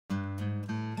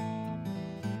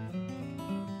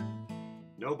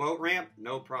No boat ramp?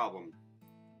 No problem.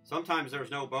 Sometimes there's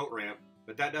no boat ramp,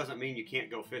 but that doesn't mean you can't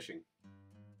go fishing.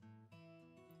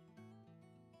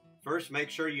 First, make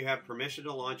sure you have permission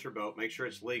to launch your boat. Make sure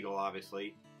it's legal,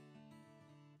 obviously.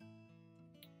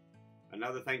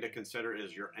 Another thing to consider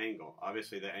is your angle.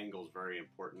 Obviously, the angle is very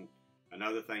important.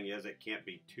 Another thing is it can't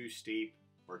be too steep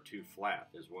or too flat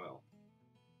as well.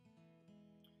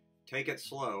 Take it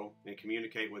slow and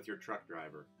communicate with your truck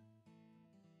driver.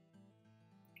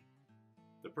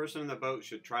 The person in the boat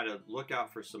should try to look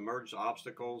out for submerged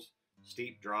obstacles,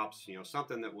 steep drops,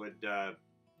 something that would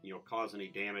cause any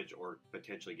damage or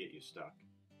potentially get you stuck.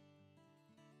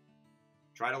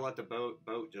 Try to let the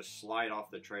boat just slide off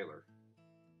the trailer.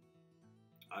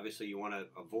 Obviously, you want to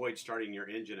avoid starting your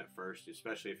engine at first,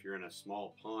 especially if you're in a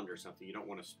small pond or something. You don't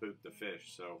want to spook the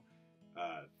fish, so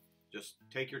just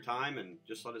take your time and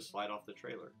just let it slide off the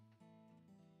trailer.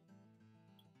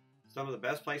 Some of the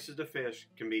best places to fish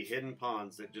can be hidden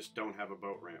ponds that just don't have a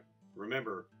boat ramp.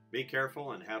 Remember, be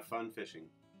careful and have fun fishing.